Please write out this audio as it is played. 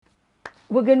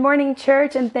Well, good morning,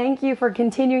 church, and thank you for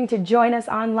continuing to join us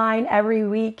online every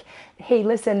week. Hey,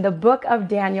 listen, the book of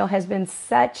Daniel has been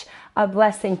such a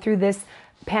blessing through this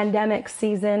pandemic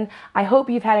season. I hope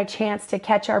you've had a chance to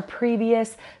catch our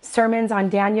previous sermons on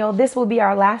Daniel. This will be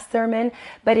our last sermon,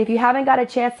 but if you haven't got a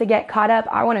chance to get caught up,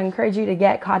 I want to encourage you to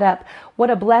get caught up. What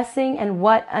a blessing and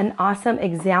what an awesome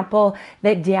example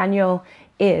that Daniel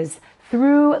is.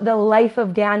 Through the life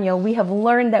of Daniel, we have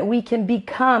learned that we can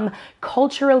become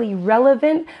culturally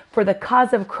relevant for the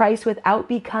cause of Christ without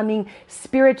becoming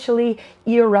spiritually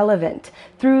irrelevant.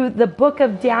 Through the book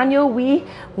of Daniel, we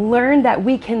learn that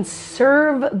we can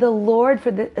serve the Lord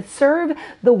serve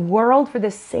the world for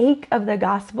the sake of the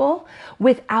gospel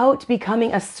without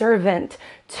becoming a servant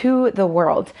to the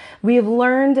world. We have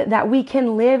learned that we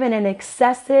can live in an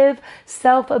excessive,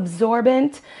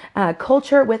 self-absorbent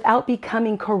culture without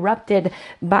becoming corrupted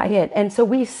by it. And so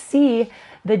we see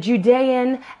the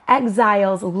Judean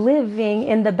exiles living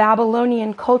in the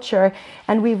Babylonian culture.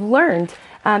 And we've learned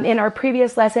in our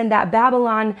previous lesson that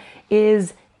Babylon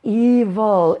is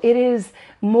evil. It is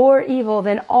more evil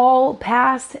than all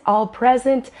past, all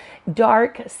present,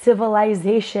 dark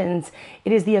civilizations.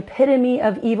 It is the epitome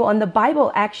of evil. And the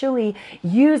Bible actually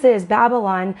uses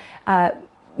Babylon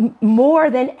more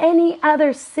than any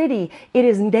other city. It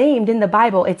is named in the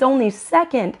Bible. It's only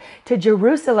second to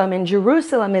Jerusalem, and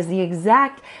Jerusalem is the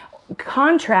exact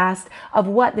contrast of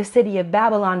what the city of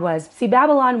Babylon was. See,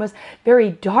 Babylon was very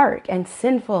dark and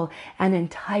sinful and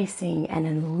enticing and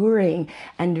alluring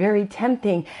and very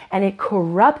tempting, and it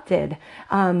corrupted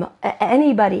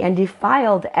anybody and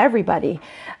defiled everybody.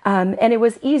 And it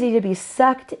was easy to be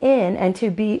sucked in and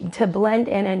to blend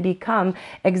in and become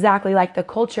exactly like the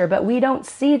culture. But we don't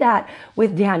see that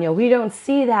with Daniel. We don't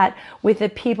see that with the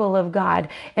people of God.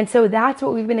 And so that's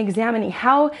what we've been examining.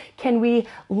 How can we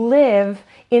live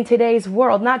in today's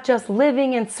world, not just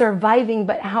living and surviving,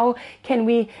 but how can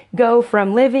we go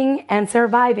from living and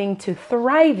surviving to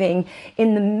thriving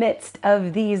in the midst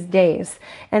of these days?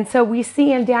 And so we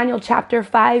see in Daniel chapter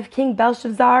 5, King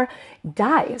Belshazzar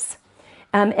dies.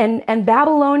 And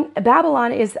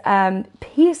Babylon is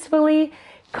peacefully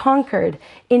conquered,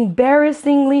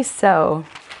 embarrassingly so.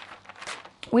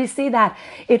 We see that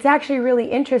it's actually really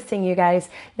interesting, you guys,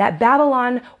 that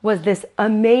Babylon was this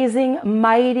amazing,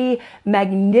 mighty,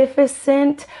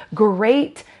 magnificent,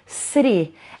 great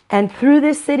city. And through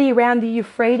this city ran the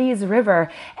Euphrates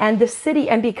River. And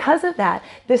because of that,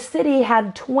 the city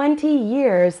had 20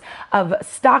 years of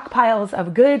stockpiles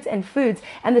of goods and foods,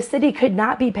 and the city could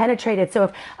not be penetrated. So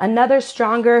if another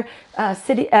stronger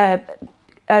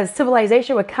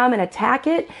civilization would come and attack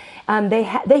it,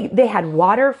 they had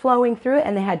water flowing through it,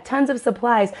 and they had tons of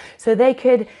supplies, so they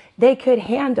could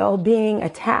handle being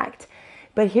attacked.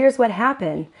 But here's what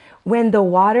happened. When the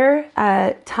water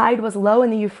tide was low in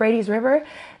the Euphrates River,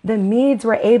 the Medes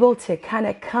were able to kind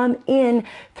of come in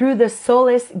through the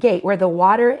Solis Gate, where the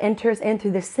water enters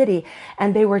into the city,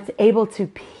 and they were able to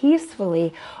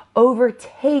peacefully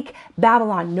overtake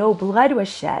Babylon. No blood was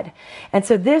shed. And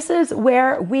so this is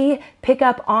where we pick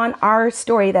up on our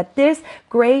story, that this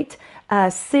great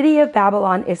city of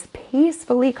Babylon is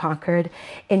peacefully conquered,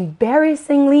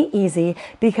 embarrassingly easy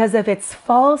because of its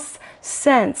false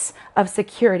sense of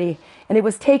security. And it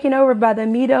was taken over by the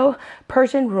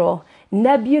Medo-Persian rule.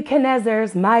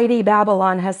 Nebuchadnezzar's mighty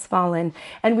Babylon has fallen.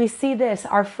 And we see this.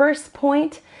 Our first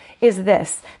point is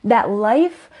this, that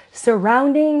life,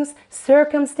 surroundings,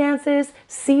 circumstances,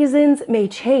 seasons may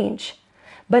change,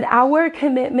 but our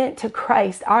commitment to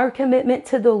Christ, our commitment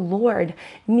to the Lord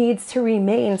needs to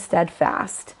remain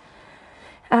steadfast.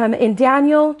 In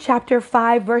Daniel chapter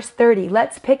 5, verse 30,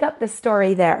 let's pick up the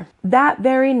story there. That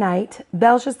very night,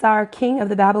 Belshazzar, king of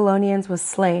the Babylonians, was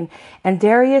slain, and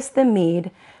Darius the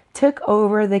Mede took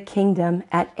over the kingdom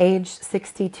at age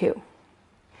 62.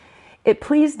 It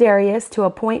pleased Darius to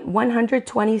appoint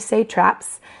 120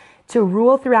 satraps to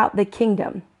rule throughout the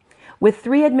kingdom, with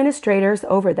 3 administrators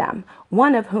over them,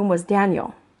 one of whom was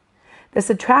Daniel. The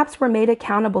satraps were made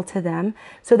accountable to them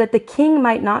so that the king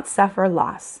might not suffer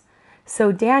loss.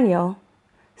 So Daniel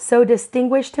so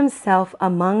distinguished himself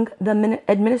among the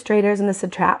administrators and the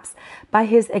satraps by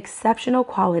his exceptional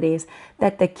qualities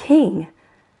that the king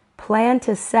planned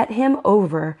to set him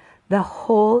over the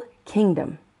whole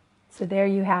kingdom. So there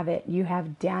you have it. You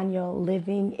have Daniel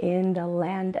living in the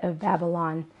land of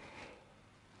Babylon.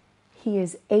 He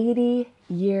is 80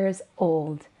 years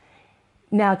old.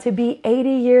 Now, to be 80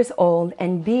 years old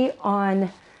and be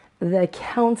on the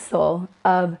council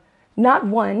of not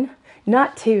one,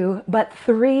 not two, but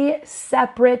 3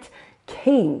 separate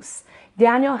kings.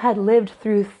 Daniel had lived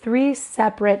through 3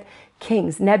 separate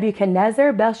kings,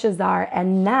 Nebuchadnezzar, Belshazzar,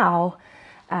 and now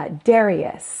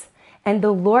Darius, and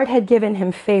the Lord had given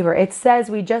him favor. It says,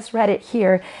 we just read it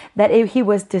here, that he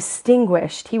was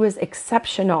distinguished, he was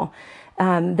exceptional,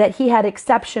 that he had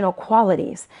exceptional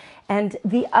qualities. And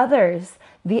the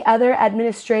other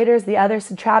administrators, the other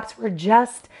satraps were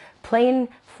just plain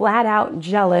flat out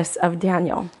jealous of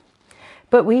Daniel.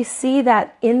 But we see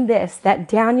that in this, that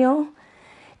Daniel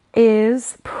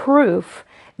is proof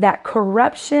that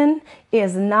corruption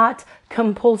is not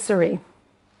compulsory,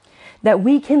 that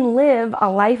we can live a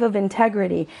life of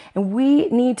integrity, and we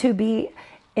need to be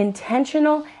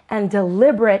intentional and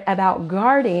deliberate about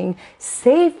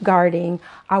safeguarding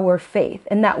our faith,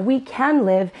 and that we can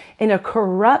live in a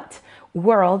corrupt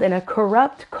world, in a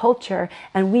corrupt culture,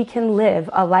 and we can live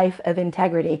a life of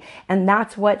integrity. And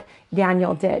that's what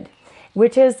Daniel did,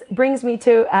 which brings me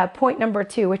to point number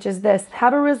 2, which is this: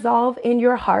 have a resolve in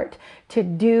your heart to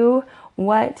do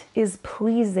what is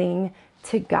pleasing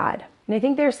to God. And I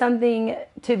think there's something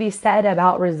to be said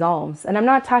about resolves. And I'm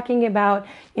not talking about,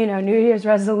 New Year's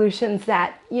resolutions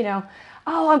that,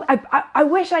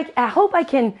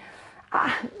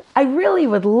 I really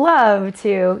would love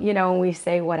to, when we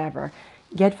say whatever,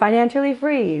 get financially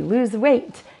free, lose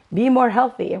weight, be more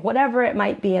healthy, whatever it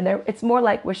might be. And it's more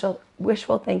like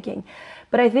wishful thinking.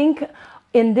 But I think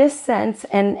in this sense,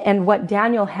 and what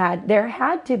Daniel had, there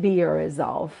had to be a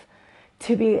resolve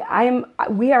to be.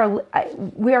 We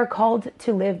are called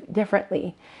to live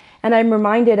differently. And I'm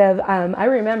reminded of,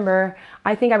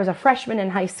 I think I was a freshman in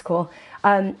high school.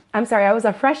 I was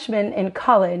a freshman in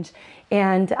college,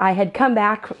 and I had come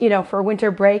back, for winter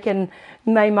break, and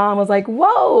my mom was like,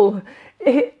 whoa,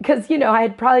 because, I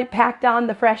had probably packed on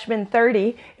the freshman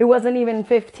 30. It wasn't even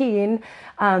 15.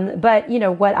 But,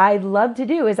 what I love to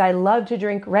do is I love to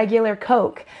drink regular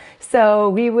Coke. So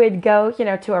we would go,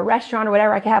 to a restaurant or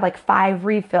whatever. I could have like 5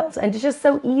 refills, and it's just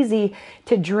so easy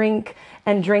to drink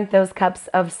those cups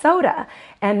of soda.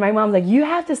 And my mom's like, you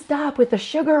have to stop with the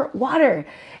sugar water.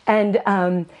 And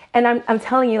I'm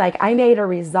telling you, like, I made a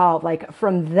resolve, like,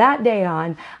 from that day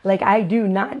on, like, I do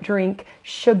not drink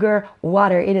sugar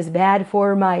water. It is bad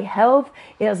for my health.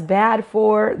 It is bad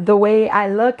for the way I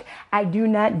look. I do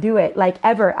not do it, like,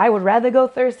 ever. I would rather go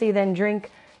thirsty than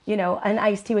drink, an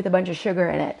iced tea with a bunch of sugar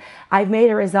in it. I've made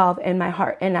a resolve in my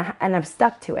heart, and I've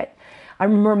stuck to it.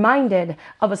 I'm reminded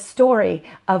of a story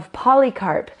of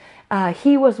Polycarp.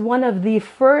 He was one of the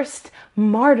first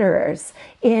martyrs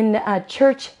in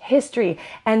church history.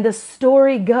 And the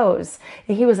story goes,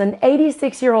 he was an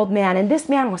 86-year-old man. And this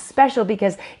man was special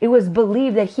because it was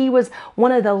believed that he was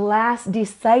one of the last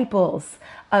disciples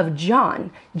of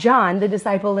John, the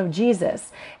disciple of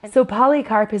Jesus. And so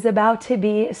Polycarp is about to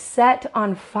be set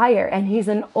on fire, and he's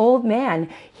an old man.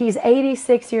 He's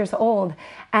 86 years old.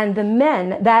 And the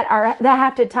men that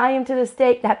have to tie him to the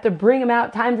stake, that have to bring him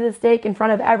out, tie him to the stake in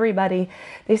front of everybody,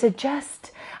 they said,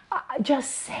 just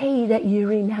say that you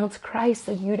renounce Christ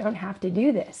so you don't have to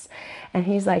do this. And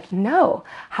he's like, no,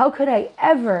 how could I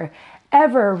ever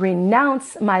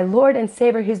renounce my Lord and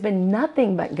Savior who's been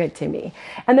nothing but good to me?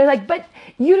 And they're like, but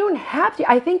you don't have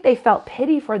to. I think they felt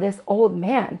pity for this old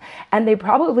man, and they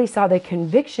probably saw the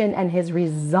conviction and his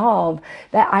resolve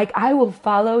that I will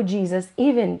follow Jesus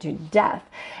even to death.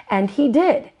 And he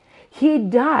did. He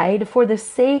died for the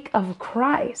sake of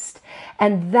Christ.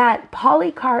 And that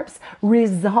Polycarp's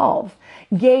resolve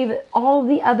gave all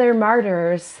the other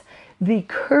martyrs the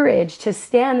courage to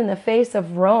stand in the face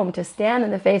of Rome, to stand in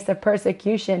the face of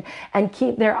persecution, and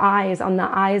keep their eyes on the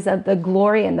eyes of the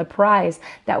glory and the prize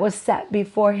that was set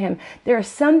before him. There's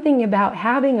something about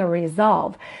having a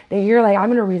resolve that you're like, I'm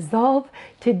going to resolve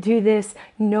to do this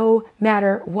no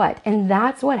matter what. And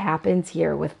that's what happens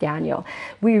here with Daniel.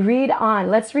 We read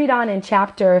on. Let's read on in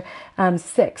chapter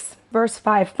 6. Verse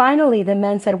 5, finally, the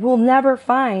men said, we'll never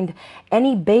find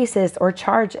any basis or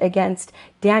charge against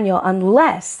Daniel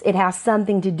unless it has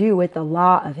something to do with the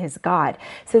law of his God.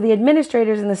 So the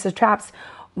administrators and the satraps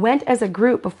went as a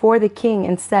group before the king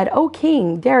and said, O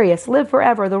King Darius, live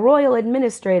forever. The royal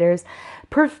administrators,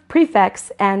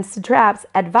 prefects and satraps,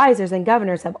 advisors and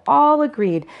governors have all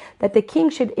agreed that the king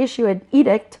should issue an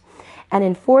edict and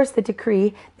enforce the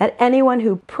decree that anyone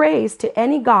who prays to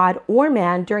any god or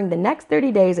man during the next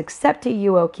 30 days, except to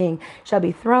you, O king, shall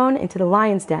be thrown into the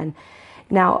lion's den.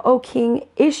 Now, O king,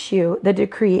 issue the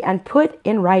decree and put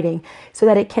in writing so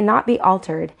that it cannot be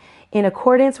altered, in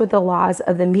accordance with the laws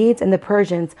of the Medes and the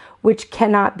Persians, which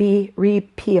cannot be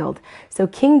repealed. So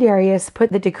King Darius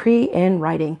put the decree in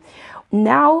writing.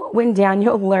 Now, when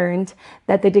Daniel learned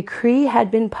that the decree had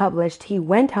been published, he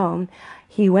went home.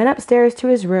 He went upstairs to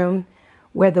his room,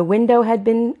 where the window had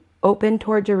been open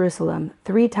toward Jerusalem.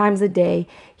 3 times a day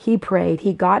he prayed.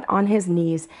 He got on his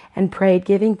knees and prayed,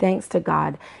 giving thanks to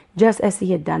God, just as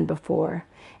he had done before.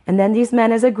 And then these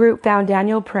men as a group found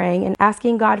Daniel praying and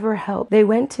asking God for help. They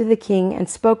went to the king and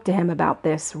spoke to him about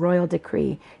this royal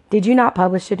decree. Did you not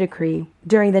publish a decree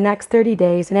during the next 30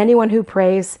 days, and anyone who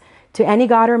prays to any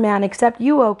god or man except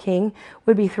you, O king,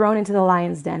 would be thrown into the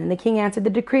lion's den? And the king answered, the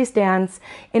decree stands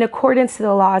in accordance to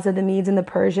the laws of the Medes and the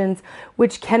Persians,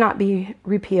 which cannot be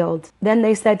repealed. Then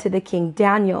they said to the king,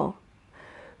 Daniel,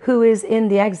 who is in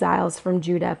the exiles from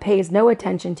Judah, pays no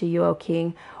attention to you, O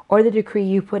king, or the decree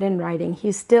you put in writing.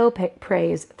 He still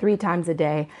prays 3 times a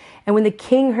day. And when the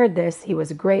king heard this, he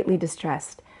was greatly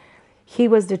distressed. He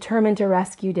was determined to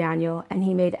rescue Daniel, and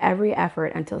he made every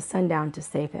effort until sundown to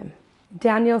save him.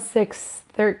 Daniel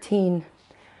 6:13,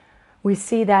 we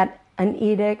see that an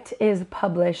edict is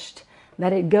published,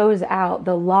 that it goes out,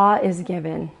 the law is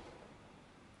given.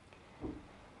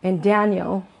 And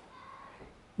Daniel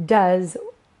does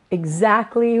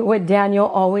exactly what Daniel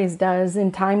always does in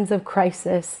times of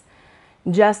crisis,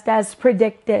 just as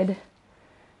predicted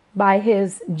by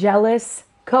his jealous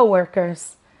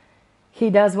co-workers. He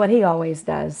does what he always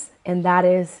does, and that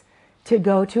is to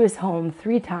go to his home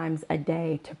 3 times a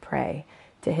day to pray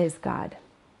to his God.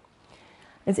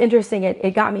 It's interesting,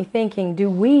 it got me thinking, do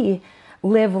we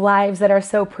live lives that are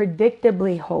so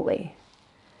predictably holy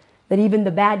that even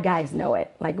the bad guys know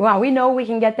it? Like, wow, we know we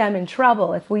can get them in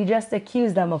trouble if we just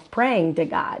accuse them of praying to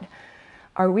God.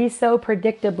 Are we so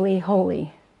predictably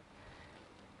holy?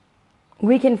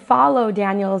 We can follow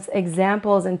Daniel's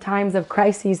examples in times of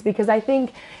crises, because I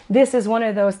think this is one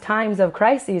of those times of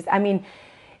crises. I mean,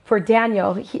 for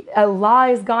Daniel, a law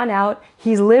has gone out.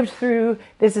 He's lived through,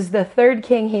 this is the 3rd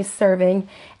king he's serving,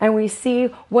 and we see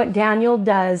what Daniel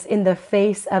does in the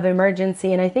face of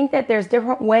emergency. And I think that there's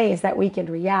different ways that we can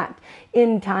react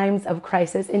in times of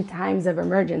crisis, in times of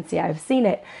emergency. I've seen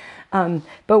it.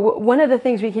 But one of the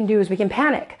things we can do is we can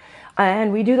panic.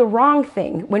 And we do the wrong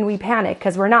thing when we panic,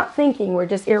 because we're not thinking, we're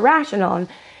just irrational,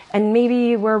 and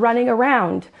maybe we're running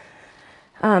around.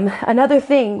 Another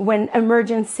thing when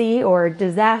emergency or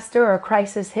disaster or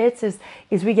crisis hits is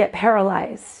we get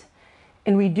paralyzed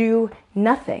and we do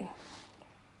nothing.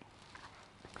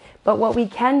 But what we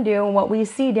can do, and what we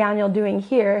see Daniel doing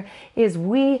here, is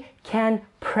we can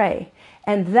pray.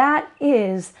 And that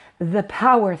is the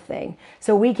power thing.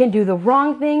 So we can do the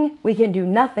wrong thing, we can do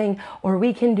nothing, or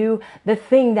we can do the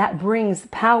thing that brings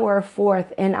power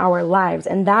forth in our lives.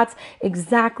 And that's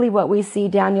exactly what we see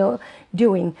Daniel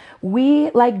doing. We,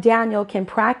 like Daniel, can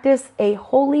practice a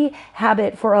holy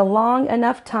habit for a long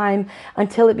enough time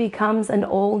until it becomes an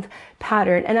old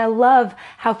pattern. And I love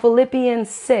how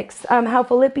Philippians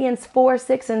 4,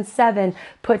 6, and 7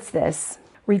 puts this.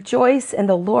 Rejoice in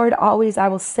the Lord always. I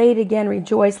will say it again,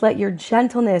 rejoice. Let your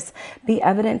gentleness be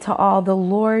evident to all. The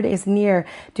Lord is near.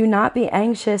 Do not be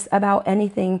anxious about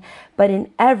anything, but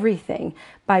in everything,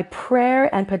 by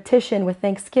prayer and petition with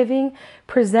thanksgiving,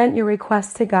 present your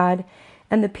requests to God,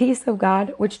 and the peace of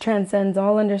God, which transcends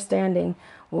all understanding,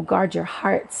 will guard your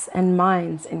hearts and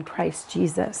minds in Christ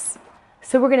Jesus.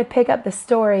 So we're going to pick up the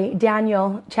story,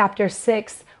 Daniel chapter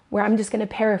 6, where I'm just going to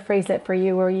paraphrase it for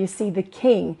you, where you see the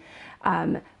king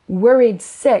worried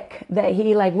sick that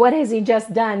what has he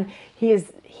just done?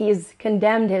 He's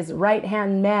condemned his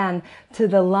right-hand man to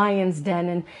the lion's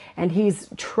den, and he's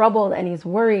troubled and he's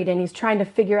worried, and he's trying to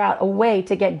figure out a way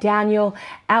to get Daniel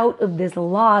out of this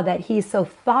law that he so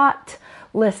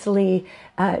thoughtlessly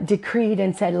decreed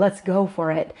and said, let's go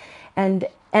for it.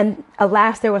 And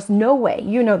alas, there was no way,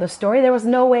 you know the story, there was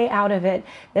no way out of it,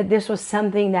 that this was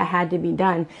something that had to be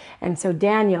done. And so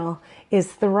Daniel is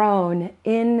thrown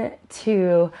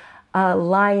into a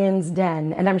lion's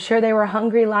den. And I'm sure they were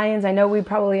hungry lions. I know we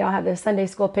probably all have this Sunday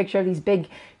school picture of these big,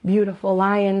 beautiful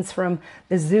lions from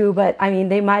the zoo, but I mean,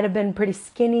 they might have been pretty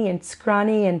skinny and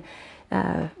scrawny and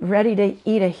ready to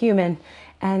eat a human.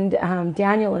 And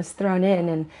Daniel is thrown in,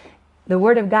 and the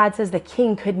word of God says the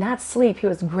king could not sleep. He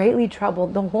was greatly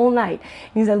troubled the whole night.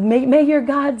 He said, may your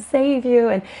God save you.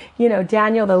 And,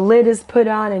 Daniel, the lid is put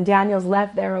on, and Daniel's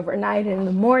left there overnight. And in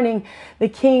the morning, the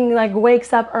king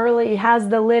wakes up early, has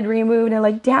the lid removed,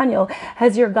 and Daniel,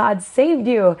 has your God saved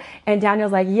you? And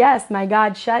Daniel's like, yes, my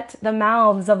God shut the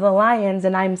mouths of the lions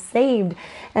and I'm saved.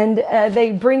 And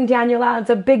they bring Daniel out. It's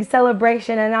a big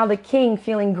celebration. And now the king,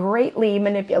 feeling greatly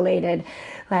manipulated,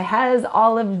 has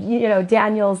all of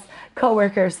Daniel's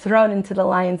co-workers thrown into the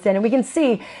lion's den. And we can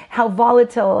see how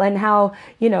volatile and how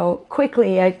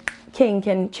quickly a king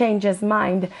can change his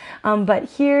mind. But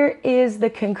here is the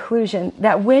conclusion,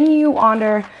 that when you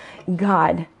honor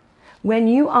God, When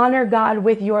you honor God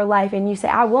with your life and you say,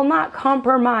 I will not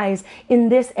compromise in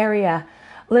this area,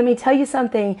 let me tell you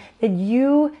something that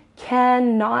you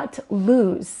cannot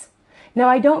lose. Now,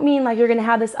 I don't mean like you're going to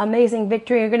have this amazing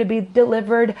victory. You're going to be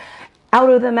delivered out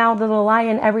of the mouth of the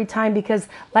lion every time, because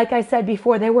like I said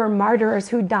before, there were martyrs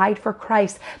who died for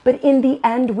Christ. But in the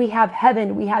end, we have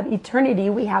heaven, we have eternity,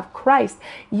 we have Christ.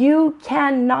 You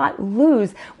cannot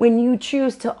lose when you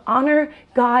choose to honor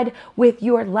God with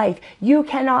your life. You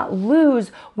cannot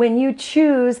lose when you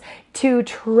choose to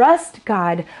trust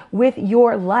God with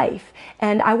your life.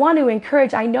 And I want to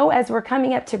encourage, I know as we're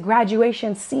coming up to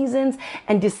graduation seasons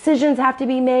and decisions have to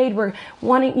be made, we're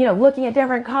wanting, looking at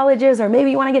different colleges, or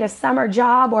maybe you want to get a summer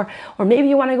job, or maybe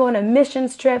you want to go on a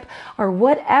missions trip, or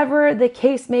whatever the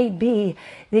case may be,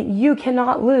 that you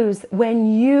cannot lose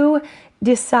when you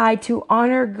decide to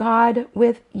honor God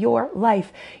with your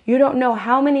life. You don't know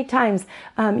how many times,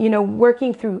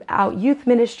 working throughout youth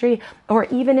ministry, or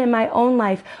even in my own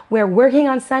life, where working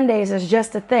on Sundays is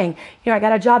just a thing. I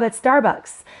got a job at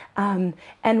Starbucks.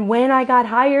 And when I got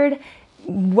hired,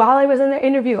 while I was in the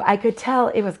interview, I could tell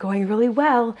it was going really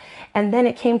well. And then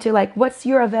it came to like, what's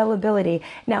your availability?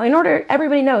 Now,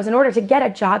 everybody knows, in order to get a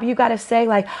job, you got to say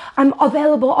like, I'm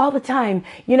available all the time.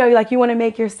 You want to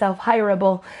make yourself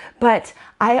hireable. But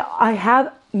I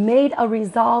have made a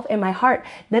resolve in my heart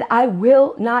that I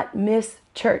will not miss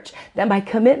church, that my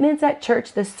commitments at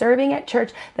church, the serving at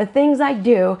church, the things I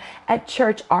do at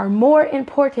church are more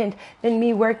important than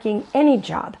me working any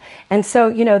job. And so,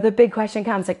 the big question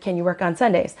comes like, can you work on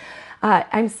Sundays?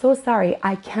 I'm so sorry.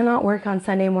 I cannot work on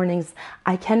Sunday mornings.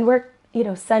 I can work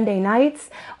Sunday nights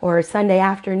or Sunday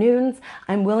afternoons.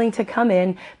 I'm willing to come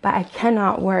in, but I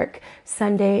cannot work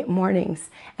Sunday mornings.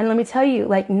 And let me tell you,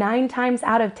 like 9 times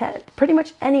out of 10, pretty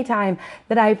much any time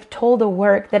that I've told a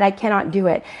work that I cannot do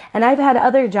it. And I've had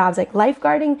other jobs like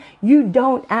lifeguarding. You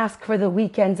don't ask for the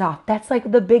weekends off. That's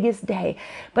like the biggest day.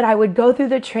 But I would go through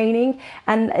the training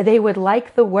and they would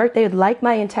like the work. They would like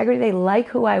my integrity. They like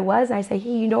who I was. And I say,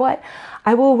 hey, you know what?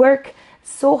 I will work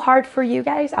so hard for you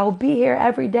guys. I will be here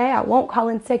every day. I won't call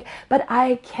in sick, but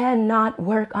I cannot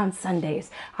work on Sundays.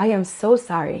 I am so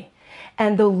sorry.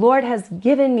 And the Lord has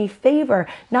given me favor.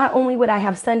 Not only would I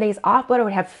have Sundays off, but I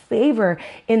would have favor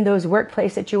in those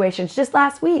workplace situations. Just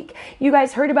last week, you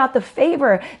guys heard about the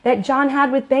favor that John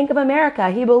had with Bank of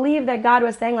America. He believed that God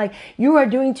was saying like, you are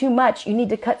doing too much. You need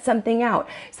to cut something out.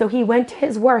 So he went to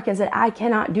his work and said, I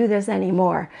cannot do this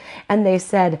anymore. And they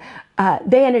said,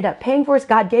 they ended up paying for it.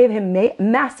 God gave him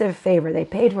massive favor. They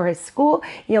paid for his school.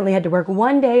 He only had to work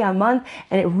 1 day a month,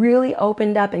 and it really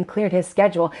opened up and cleared his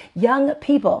schedule. Young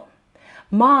people,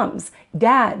 moms,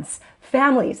 dads,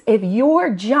 families, if your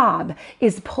job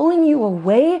is pulling you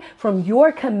away from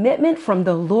your commitment from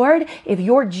the Lord, if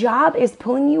your job is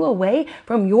pulling you away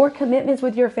from your commitments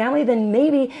with your family, then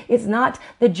maybe it's not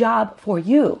the job for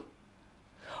you.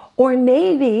 Or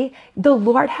maybe the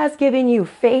Lord has given you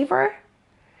favor,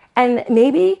 and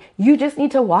maybe you just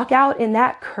need to walk out in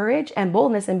that courage and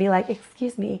boldness and be like,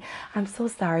 excuse me, I'm so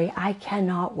sorry, I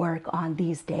cannot work on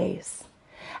these days.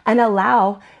 And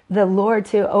allow the Lord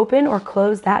to open or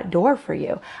close that door for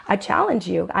you. I challenge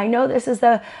you. I know this is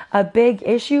a big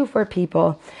issue for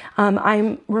people.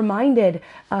 I'm reminded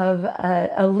of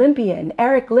Olympian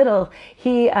Eric Liddell.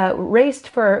 He raced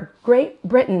for Great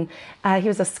Britain. He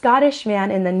was a Scottish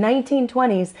man in the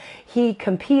 1920s. He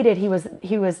competed.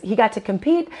 He got to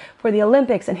compete for the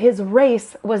Olympics, and his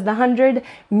race was the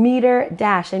 100-meter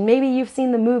dash. And maybe you've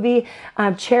seen the movie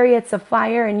Chariots of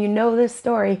Fire, and you know this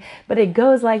story, but it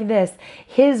goes like this.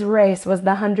 His race was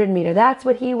the 100-meter. That's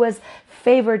what he was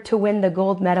favored to win the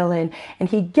gold medal in. And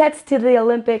he gets to the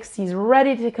Olympics, he's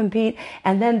ready to compete,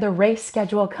 and then the race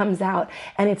schedule comes out,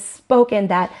 and it's spoken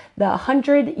that the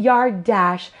 100-yard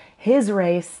dash, his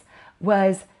race,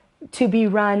 was to be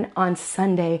run on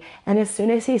Sunday. And as soon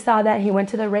as he saw that, he went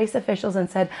to the race officials and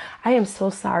said, I am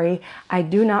so sorry. I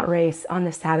do not race on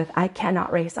the Sabbath. I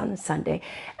cannot race on the Sunday.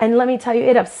 And let me tell you,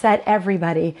 it upset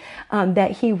everybody that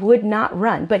he would not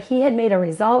run. But he had made a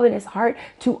resolve in his heart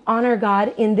to honor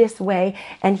God in this way,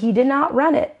 and he did not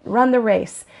run the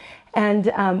race. And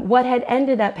what had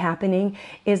ended up happening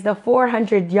is the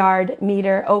 400-yard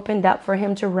meter opened up for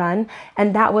him to run,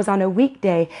 and that was on a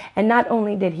weekday. And not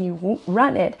only did he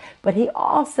run it, but he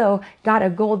also got a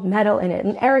gold medal in it.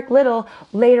 And Eric Liddell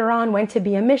later on went to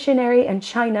be a missionary in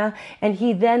China, and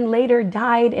he then later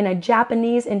died in a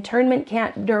Japanese internment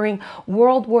camp during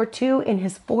World War II in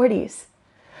his 40s.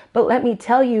 But let me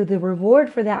tell you, the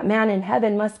reward for that man in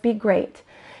heaven must be great,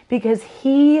 because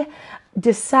he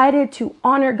decided to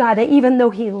honor God, that even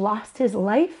though he lost his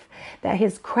life, that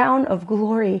his crown of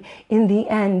glory in the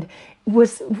end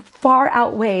was far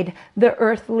outweighed the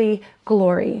earthly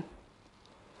glory.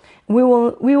 We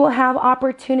will have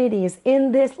opportunities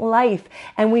in this life,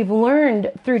 and we've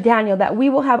learned through Daniel that we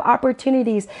will have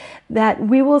opportunities that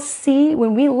we will see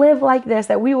when we live like this,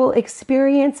 that we will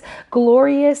experience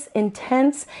glorious,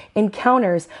 intense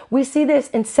encounters. We see this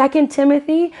in 2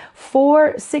 Timothy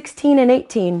 4:16 and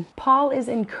 18. Paul is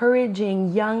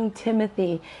encouraging young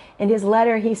Timothy. In his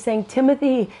letter, he's saying,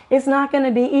 Timothy, it's not going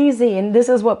to be easy. And this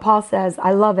is what Paul says.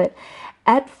 I love it.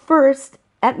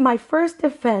 At my first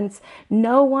defense,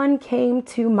 no one came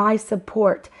to my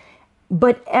support,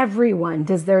 but everyone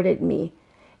deserted me.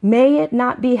 May it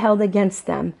not be held against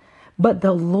them, but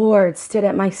the Lord stood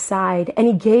at my side, and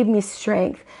he gave me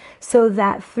strength, so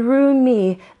that through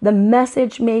me the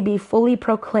message may be fully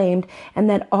proclaimed, and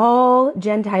that all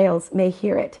Gentiles may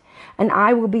hear it. And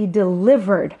I will be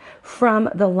delivered from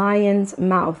the lion's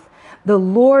mouth. The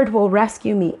Lord will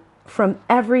rescue me from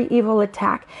every evil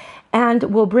attack,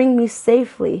 and will bring me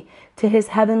safely to his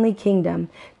heavenly kingdom.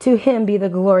 To him be the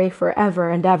glory forever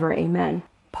and ever. Amen.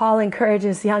 Paul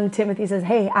encourages young Timothy, says,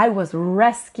 hey, I was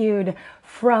rescued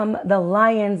from the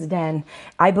lion's den.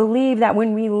 I believe that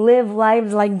when we live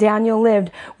lives like Daniel lived,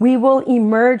 we will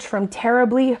emerge from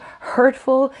terribly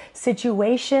hurtful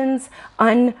situations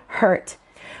unhurt.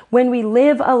 When we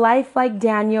live a life like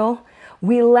Daniel,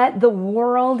 we let the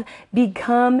world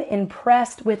become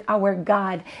impressed with our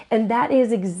God. And that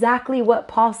is exactly what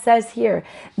Paul says here,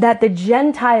 that the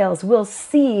Gentiles will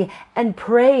see and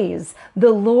praise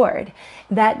the Lord.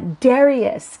 That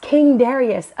Darius, King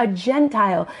Darius, a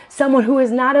Gentile, someone who is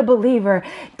not a believer,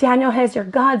 Daniel has your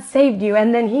God saved you.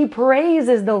 And then he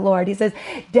praises the Lord. He says,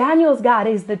 Daniel's God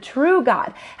is the true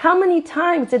God. How many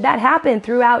times did that happen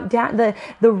throughout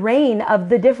the reign of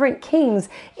the different kings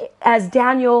as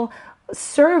Daniel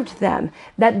served them,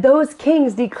 that those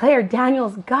kings declared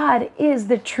Daniel's God is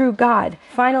the true God?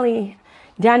 Finally,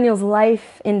 Daniel's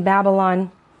life in Babylon,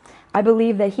 I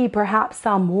believe that he perhaps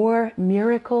saw more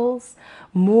miracles,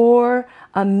 more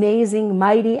amazing,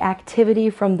 mighty activity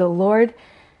from the Lord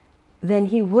than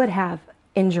he would have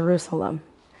in Jerusalem.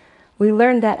 We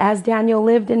learned that as Daniel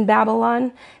lived in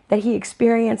Babylon, that he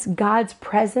experienced God's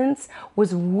presence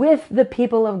was with the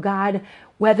people of God,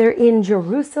 whether in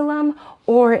Jerusalem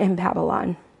or in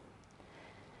Babylon.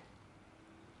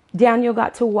 Daniel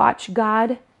got to watch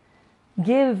God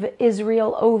give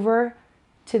Israel over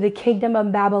to the kingdom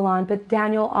of Babylon, but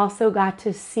Daniel also got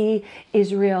to see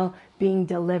Israel being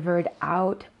delivered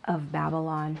out of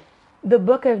Babylon. The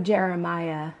book of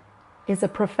Jeremiah is a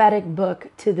prophetic book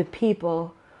to the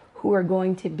people who are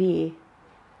going to be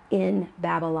in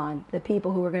Babylon, the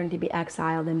people who are going to be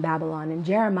exiled in Babylon. And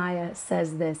Jeremiah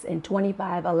says this in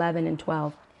 25:11 and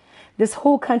 12. This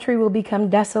whole country will become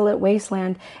desolate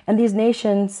wasteland, and these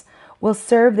nations will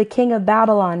serve the king of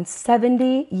Babylon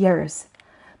 70 years.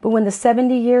 But when the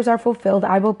 70 years are fulfilled,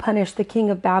 I will punish the king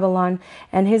of Babylon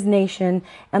and his nation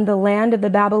and the land of the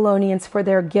Babylonians for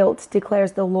their guilt,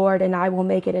 declares the Lord, and I will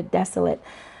make it a desolate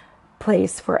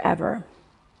place forever.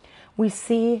 We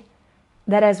see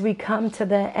that as we come to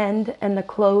the end and the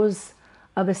close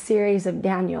of a series of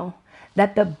Daniel,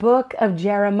 that the book of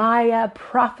Jeremiah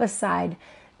prophesied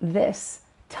this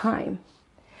time.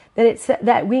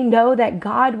 That we know that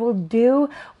God will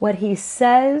do what he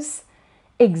says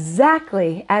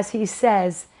exactly as he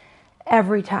says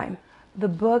every time. The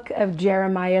book of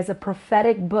Jeremiah is a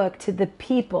prophetic book to the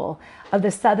people of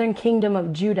the southern kingdom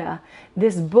of Judah.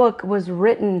 This book was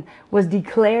written, was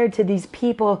declared to these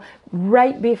people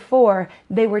right before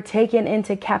they were taken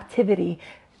into captivity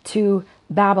to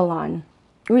Babylon.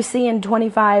 We see in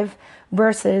 25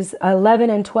 verses 11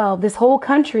 and 12, this whole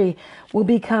country will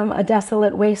become a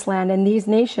desolate wasteland, and these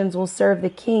nations will serve the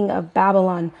king of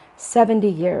Babylon 70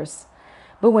 years.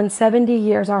 But when 70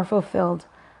 years are fulfilled,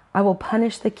 I will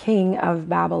punish the king of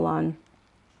Babylon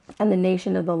and the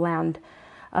nation of the land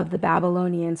of the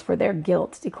Babylonians for their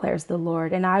guilt, declares the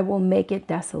Lord, and I will make it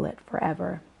desolate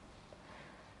forever.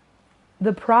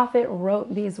 The prophet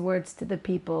wrote these words to the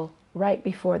people right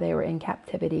before they were in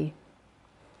captivity.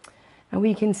 And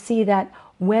we can see that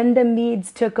when the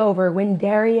Medes took over, when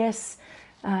Darius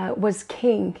was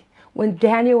king, when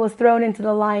Daniel was thrown into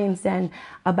the lion's den,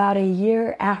 about a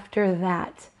year after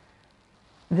that,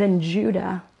 then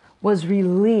Judah was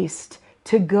released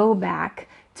to go back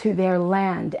to their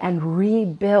land and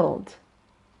rebuild.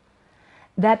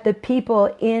 That the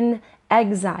people in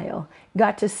exile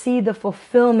got to see the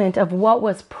fulfillment of what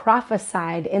was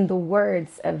prophesied in the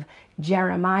words of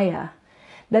Jeremiah.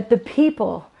 That the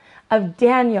people of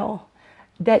Daniel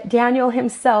that Daniel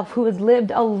himself, who has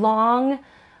lived a long,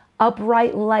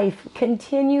 upright life,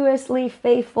 continuously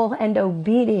faithful and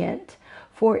obedient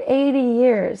for 80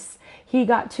 years, he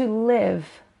got to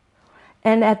live.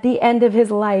 And at the end of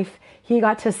his life, he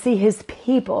got to see his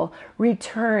people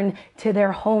return to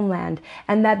their homeland.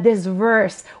 And that this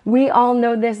verse, we all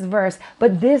know this verse,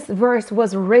 but this verse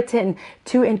was written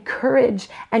to encourage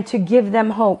and to give them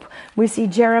hope. We see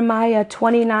Jeremiah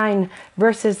 29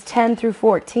 verses 10 through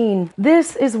 14.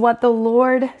 This is what the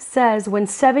Lord says: when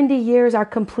 70 years are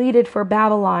completed for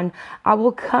Babylon, I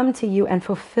will come to you and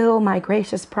fulfill my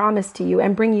gracious promise to you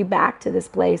and bring you back to this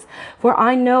place. For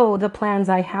I know the plans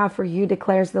I have for you,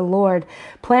 declares the Lord.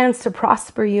 Plans to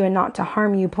prosper you and not to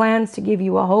harm you, plans to give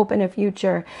you a hope and a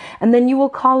future. And then you will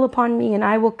call upon me, and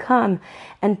I will come,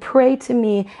 and pray to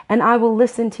me, and I will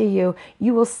listen to you.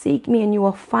 You will seek me, and you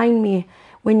will find me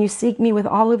when you seek me with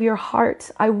all of your heart.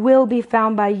 I will be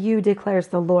found by you, declares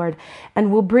the Lord,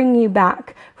 and will bring you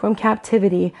back from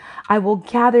captivity. I will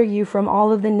gather you from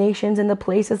all of the nations and the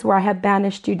places where I have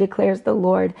banished you, declares the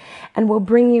Lord, and will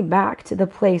bring you back to the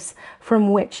place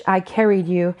from which I carried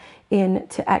you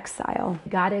into exile.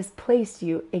 God has placed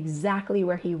you exactly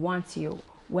where he wants you,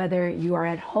 whether you are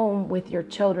at home with your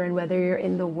children, whether you're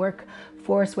in the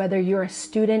workforce, whether you're a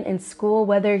student in school,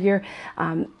 whether you're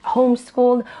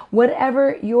homeschooled,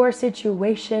 whatever your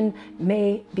situation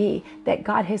may be, that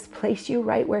God has placed you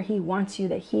right where he wants you,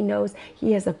 that he knows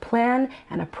he has a plan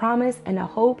and a promise and a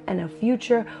hope and a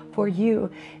future for you,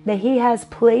 that he has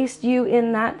placed you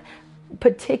in that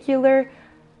particular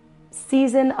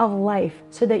season of life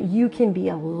so that you can be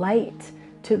a light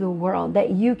to the world, that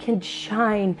you can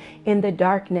shine in the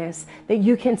darkness, that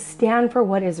you can stand for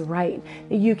what is right,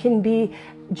 that you can be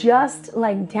just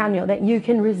like Daniel, that you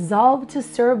can resolve to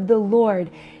serve the Lord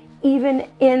even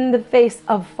in the face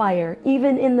of fire,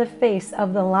 even in the face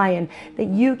of the lion, that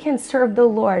you can serve the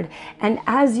Lord. And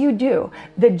as you do,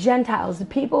 the Gentiles, the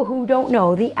people who don't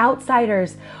know, the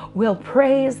outsiders, will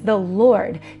praise the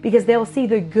Lord because they'll see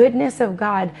the goodness of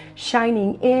God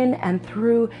shining in and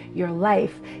through your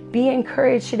life. Be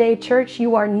encouraged today, church.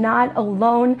 You are not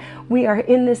alone. We are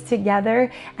in this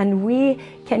together, and we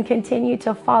can continue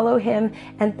to follow him.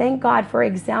 And thank God for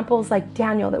examples like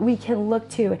Daniel that we can look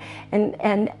to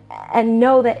and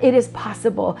know that it is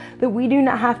possible, that we do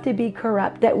not have to be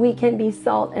corrupt, that we can be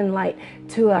salt and light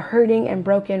to a hurting and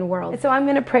broken world. And so I'm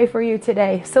going to pray for you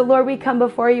today. So Lord, we come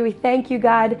before you. We thank you,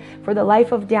 God, for the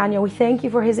life of Daniel. We thank you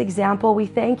for his example. We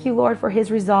thank you, Lord, for his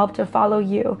resolve to follow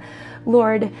you.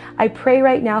 Lord, I pray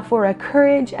right now for a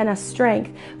courage and a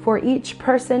strength for each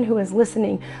person who is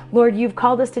listening. Lord, you've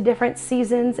called us to different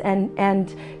seasons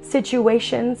and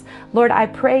situations. Lord, I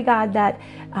pray, God, that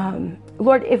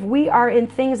Lord, if we are in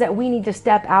things that we need to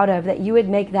step out of, that you would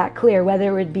make that clear, whether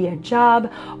it would be a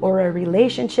job or a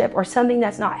relationship or something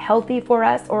that's not healthy for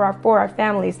us or for our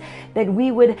families, that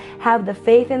we would have the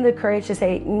faith and the courage to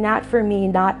say, not for me,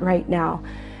 not right now.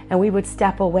 And we would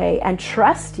step away and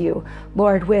trust you,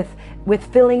 Lord, with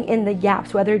filling in the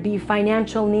gaps, whether it be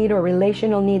financial need or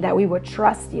relational need, that we would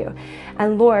trust you.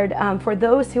 And Lord, for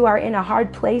those who are in a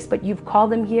hard place, but you've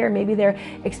called them here, maybe they're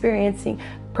experiencing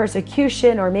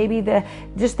persecution, or maybe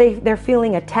they're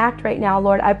feeling attacked right now,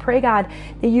 Lord, I pray, God,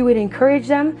 that you would encourage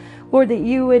them, Lord, that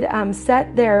you would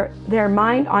set their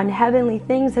mind on heavenly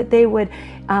things, that they would,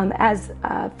 as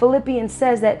Philippians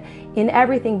says, that in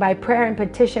everything by prayer and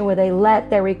petition would they let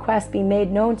their requests be made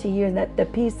known to you, and that the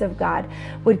peace of God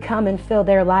would come and fill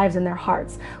their lives and their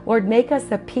hearts. Lord, make us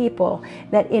a people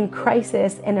that in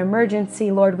crisis and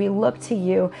emergency, Lord, we look to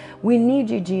you. We need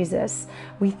you, Jesus.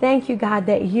 We thank you, God,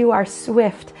 that you are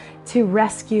swift to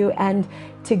rescue and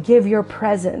to give your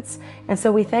presence. And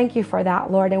so we thank you for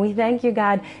that, Lord. And we thank you,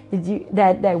 God,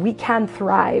 that we can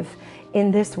thrive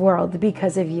in this world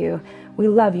because of you. We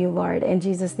love you, Lord. In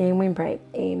Jesus' name we pray.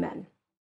 Amen.